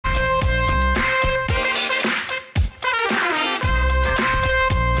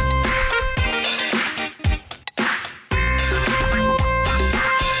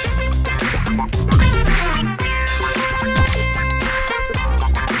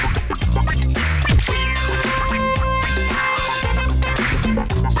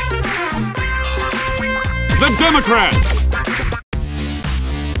Democrats.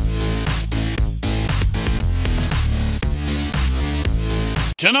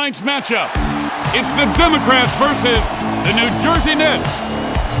 Tonight's matchup, it's the Democrats versus the New Jersey Nets.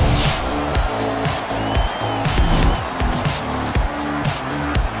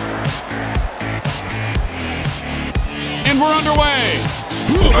 And we're underway.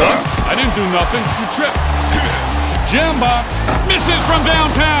 I didn't do nothing. You tripped. Jambots misses from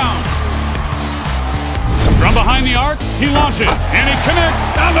downtown. From behind the arc, he launches, and he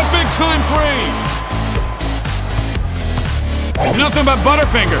connects on the big-time three. Nothing but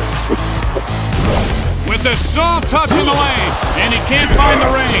butterfingers. With the soft touch in the lane, and he can't find the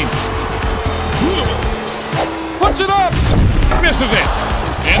range. Puts it up. Misses it.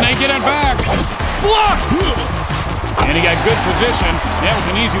 And they get it back. Blocked. And he got good position. That was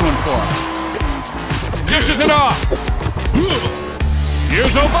an easy one for him. Dishes it off.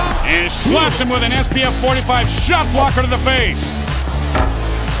 Here's Obama. And slaps him with an SPF 45 shot blocker to the face.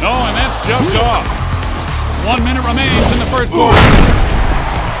 Oh, and that's just off. 1 minute remains in the first quarter.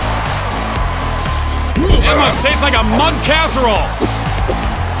 It must taste like a mud casserole.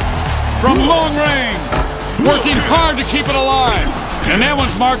 From long range. Working hard to keep it alive. And that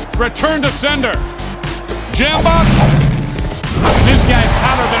one's marked return to sender. Jambots. This guy's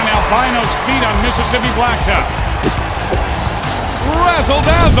hotter than an albino's feet on Mississippi blacktop.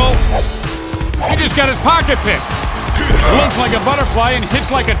 Razzle-dazzle. He just got his pocket picked. Looks like a butterfly and hits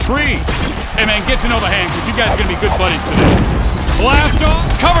like a tree. Hey, man, get to know the hand, because you guys are going to be good buddies today. Blast off.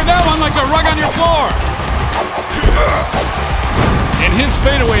 Cover that one like the rug on your floor. And his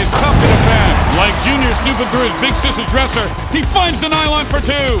fadeaway is tough to defend. Like Junior snooping through his big siss's dresser, he finds the nylon for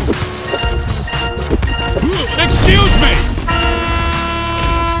two. Excuse me!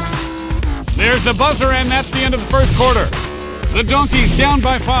 There's the buzzer, and that's the end of the first quarter. The Donkeys down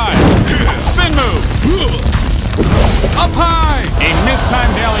by 5. Spin move. Up high. A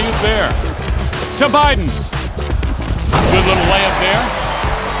mistimed alley-oop there. To Biden. Good little layup there.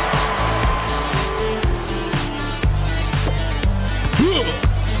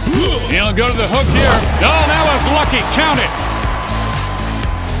 He'll go to the hook here. Oh, that was lucky. Count it.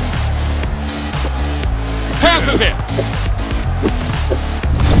 Passes it.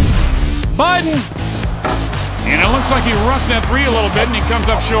 Biden. And it looks like he rushed that three a little bit, and he comes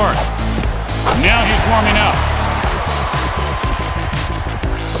up short. Now he's warming up.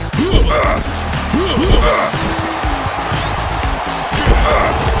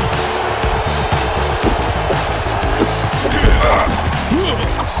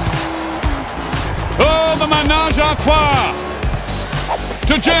 Oh, the menage a trois.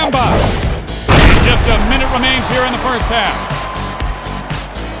 To Jambots. Just a minute remains here in the first half.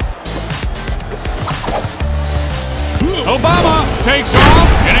 Obama takes off,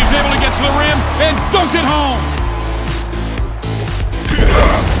 and he's able to get to the rim and dunk it home.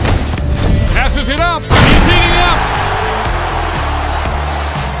 Passes it up. He's heating up.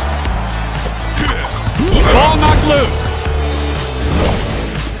 Ball knocked loose.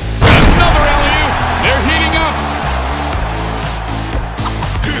 Another alley-oop. They're heating up.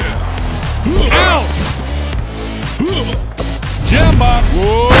 Ouch! Jambots.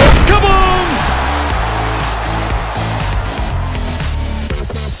 Whoa! Kaboom!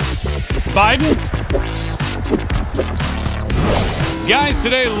 Biden. Guys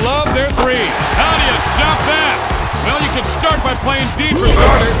today love their three. How do you stop that? Well, you can start by playing D for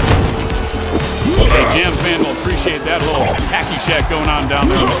starters. Hey, Jam fan will appreciate that little hacky shack going on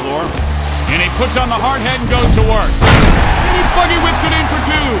down there on the floor. And he puts on the hard head and goes to work. And he buggy whips it in for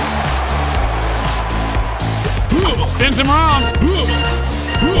two. Spins him around.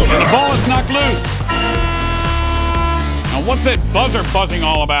 And the ball is knocked loose. Now, what's that buzzer buzzing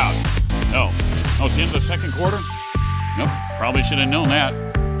all about? Oh, it's the end of the second quarter? Nope, probably should have known that.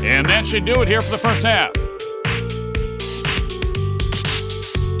 And that should do it here for the first half.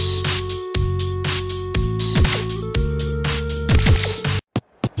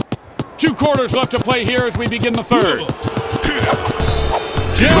 Two quarters left to play here as we begin the third.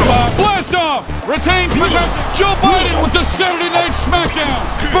 Jambots, blast off, retains possession. Joe Biden with the Saturday Night Smackdown.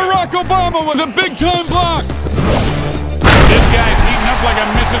 Barack Obama with a big-time block. This guy's heating up like a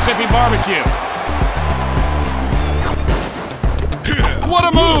Mississippi barbecue. What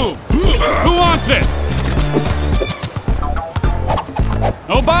a move! Who wants it?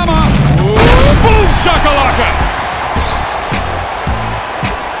 Obama! Ooh, boom shakalaka!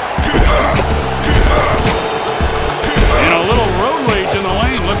 And a little road rage in the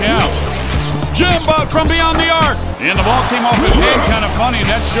lane, look out. Jambots from beyond the arc! And the ball came off his head, kind of funny,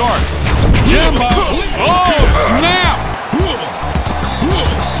 that's short. Jambots! Oh, snap!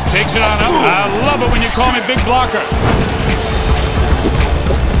 Takes it on up. I love it when you call me big blocker.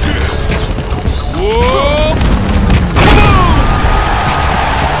 Whoa! Boom!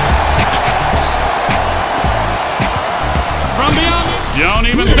 From beyond it. Don't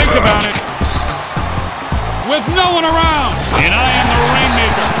even think about it. With no one around. And I am the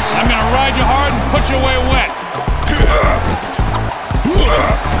rainmaker. I'm going to ride you hard and put you away wet.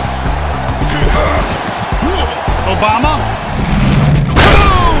 Obama.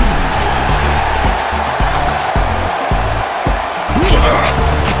 Boom!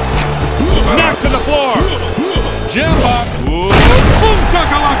 Knock to the floor. Jambots. Boom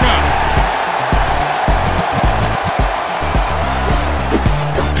shakalaka.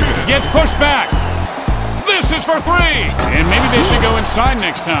 Gets pushed back. This is for 3. And maybe they should go inside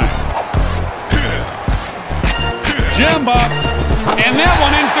next time. Jambots. And that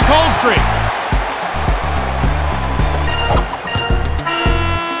one ends the cold streak.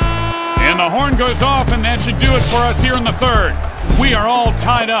 And the horn goes off, and that should do it for us here in the 3rd. We are all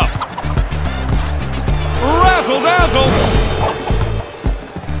tied up. Razzle-dazzle.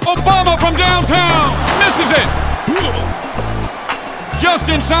 Obama from downtown. Misses it. Just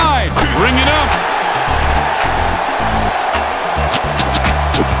inside. Bring it up.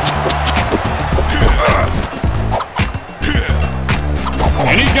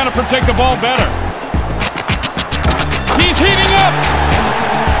 And he's got to protect the ball better. He's heating up.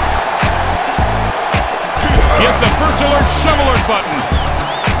 Get the first alert shovel alert button.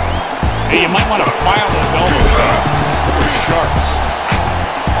 Hey, you might want to file those elbows back. They're sharp.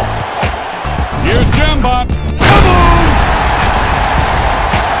 Here's Jambot. Kaboom!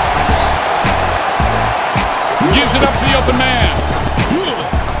 Gives it up to the open man.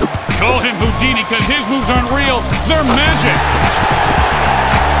 Call him Houdini because his moves aren't real. They're magic.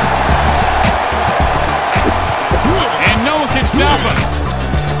 And no one can stop him.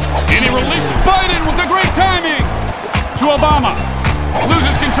 And he releases Biden with the great timing. To Obama.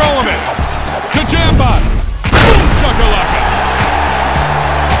 Loses control of it. To Jambot. Boom shakalaka.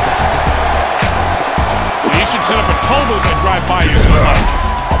 You should set up a toll booth that drive by you so much.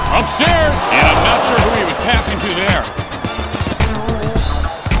 Upstairs. And I'm not sure who he was passing to there.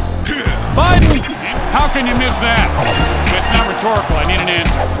 Biden. How can you miss that? It's not rhetorical. I need an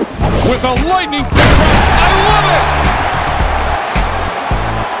answer. With a lightning quick run. I love it.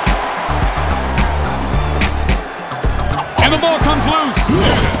 And the ball comes loose.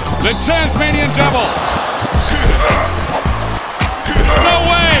 The Tasmanian Devil. No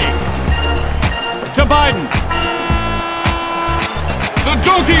way. To Biden. The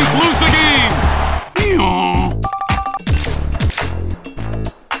Donkeys lose the game.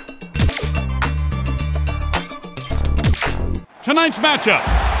 Tonight's matchup,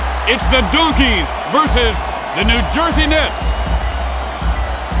 it's the Donkeys versus the New Jersey Nets.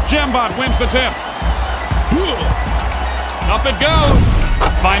 Jambot wins the tip. Up it goes.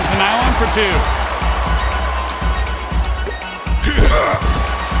 Finds the nylon for 2.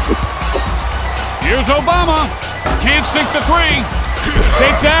 Here's Obama. Can't sink the 3.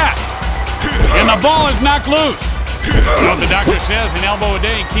 Take that. And the ball is knocked loose. You know what the doctor says? An elbow a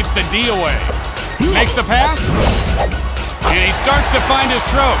day keeps the D away. Makes the pass. And he starts to find his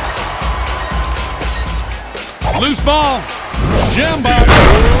stroke. Loose ball. Jambot.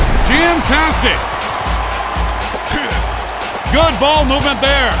 Jamtastic. Good ball movement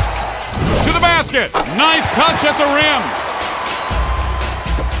there. To the basket. Nice touch at the rim.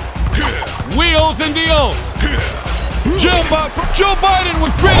 Wheels and deals. Jambot from Joe Biden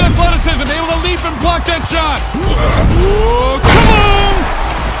with great athleticism. Able to leap and block that shot. Whoa, come on!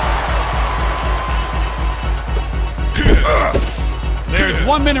 There's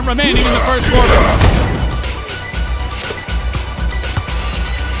 1 minute remaining in the first quarter.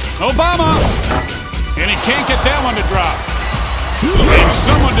 Obama. And he can't get that one to drop. And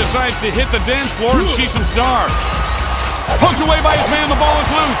someone decides to hit the dance floor and see some stars. Poked away by his man, the ball is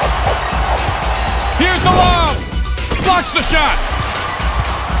loose. Here's the lob. Blocks the shot.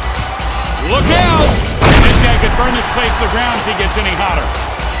 Look out. This guy could burn this place to the ground if he gets any hotter.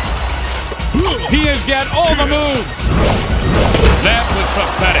 He has got all the moves. That was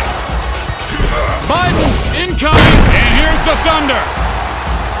pathetic. Biden incoming, and here's the thunder.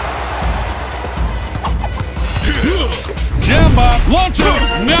 Jambot launches.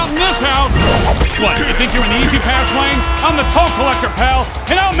 Not in this house. What, you think you're in the easy pass lane? I'm the toll collector, pal,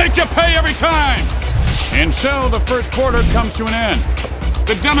 and I'll make you pay every time. And so the first quarter comes to an end.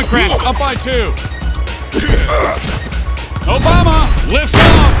 The Democrats up by 2. Obama lifts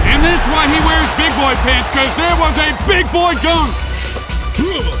off, and that's why he wears big boy pants, because there was a big boy dunk.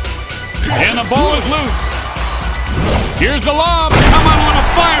 And the ball is loose. Here's the lob. Come on a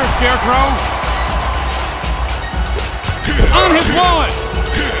fire, Scarecrow. On his wallet.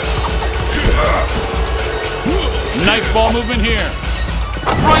 Nice ball movement here.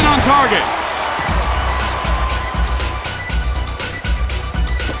 Right on target.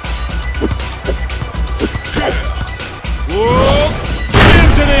 Whoop.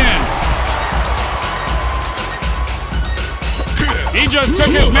 Jams it in. He just took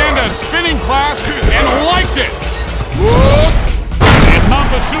his man to spinning class and liked it. Whoop. And Mount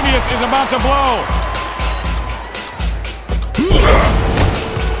Vesuvius is about to blow.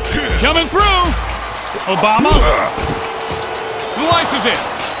 Coming through. Obama slices it.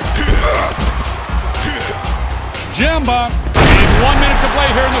 Jambot. And 1 minute to play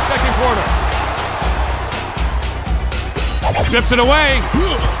here in the second quarter. Tips it away.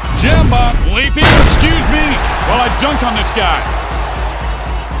 Jambot leaping. Excuse me while I dunk on this guy.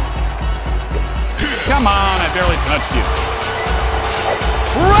 Come on, I barely touched you.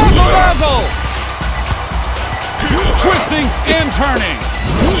 Razzle-dazzle! Twisting and turning.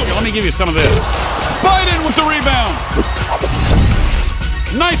 Here, let me give you some of this. Biden with the rebound.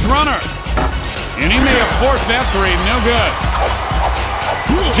 Nice runner. And he may have forced that three. No good.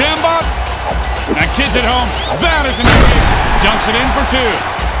 Jambot. Now, kids at home, that is an easy. Dunks it in for two.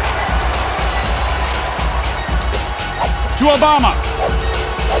 To Obama.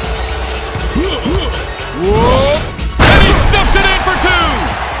 Whoop. And he stuffs it in for two.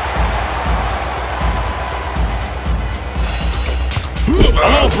 A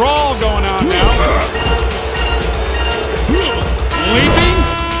little brawl going on now. Leaping.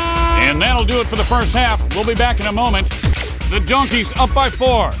 And that'll do it for the first half. We'll be back in a moment. The Donkeys up by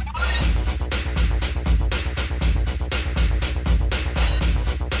 4.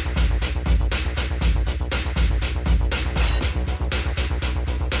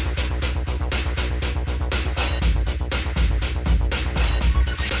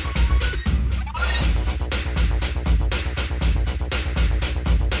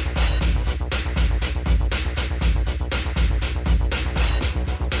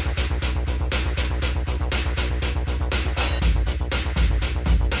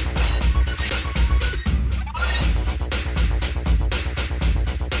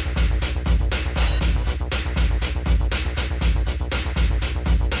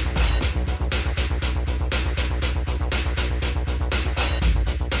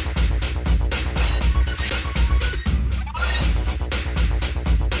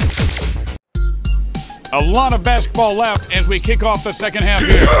 A lot of basketball left as we kick off the second half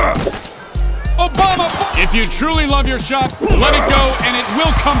here. Obama! If you truly love your shot, let it go and it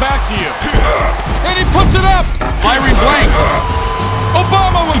will come back to you. And he puts it up! Firing blank.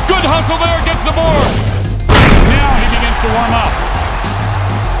 Obama with good hustle there gets the board. Now he begins to warm up.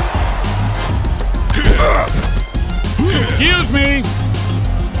 Excuse me.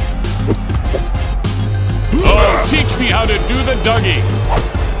 Oh, teach me how to do the Dougie.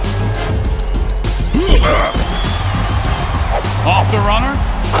 Off the runner,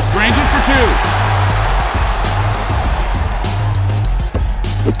 drains it for two.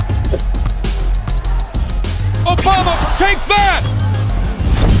 Obama, take that!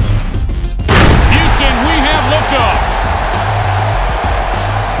 Houston, we have liftoff.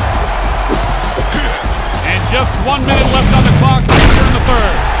 And just 1 minute left on the clock here in the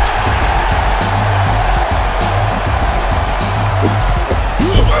third.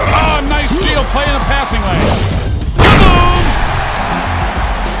 Oh, nice steal, play in the passing lane. Boom!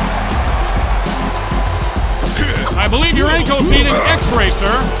 I believe your ankles need an x-ray,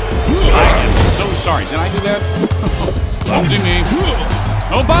 sir. I am so sorry. Did I do that? Clumsy me.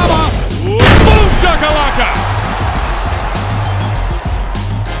 Obama! Boom shakalaka!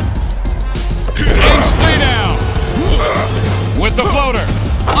 And stay down. With the floater.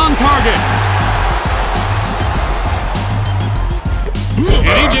 On target.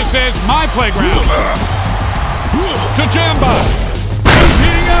 And he just says, my playground. To Jambots. He's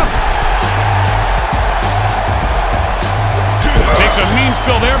heating up. Takes a mean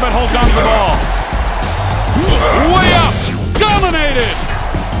spill there, but holds on to the ball. Way up. Dominated.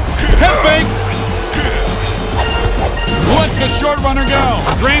 Head fake. Lets the short runner go.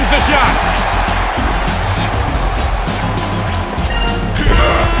 Drains the shot.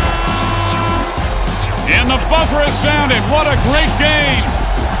 And the buzzer is sounded. What a great game.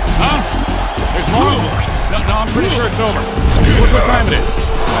 Huh? There's more? No, I'm pretty sure it's over. Look what time it is.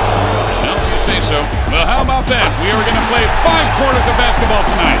 No, you say so. Well, how about that? We are going to play 5 quarters of basketball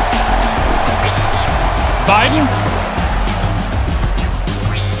tonight. Biden.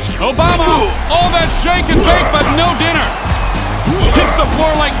 Obama. All that shake and bake, but no dinner. Hits the the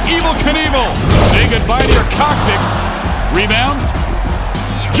floor like Evel Knievel. Say goodbye to your coccyx. Rebound.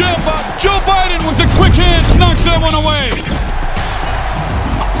 Jambot. Joe Biden with the quick hands knocks that one away.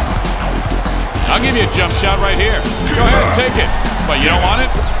 I'll give you a jump shot right here. Go ahead and take it. But you don't want it?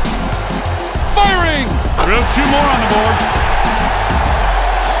 Firing! Threw 2 more on the board.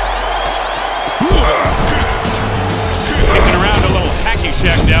 Kicking around a little hacky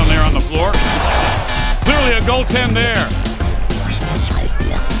shack down there on the floor. Clearly a goaltend there.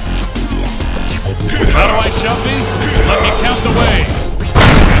 How do I shove me? Let me count the waves.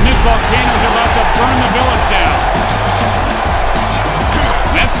 And this volcano's about to burn the village down.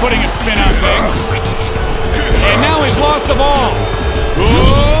 That's putting a spin on things. And now he's lost the ball.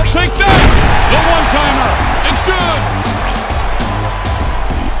 Oh, take that! The one-timer. It's good.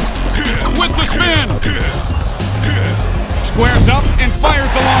 With the spin. Squares up and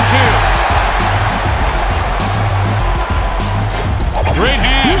fires the long 2. Great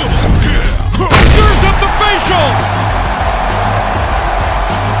hand. Serves up the facial.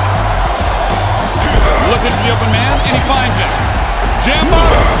 Looking for the open man, and he finds it.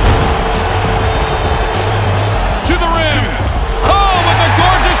 Jambots to the rim. Oh, with a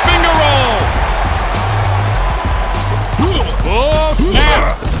gorgeous finger roll. Oh,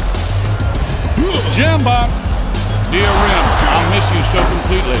 snap. Jambot, dear rim, I'll miss you so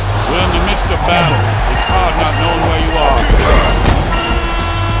completely. We're in the midst of battle. It's hard not knowing where you are.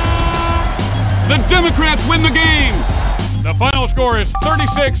 The Democrats win the game. The final score is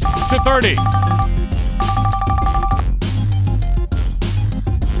 36-30.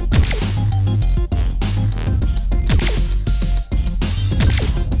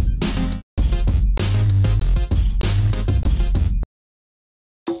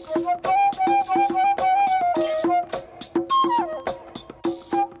 What?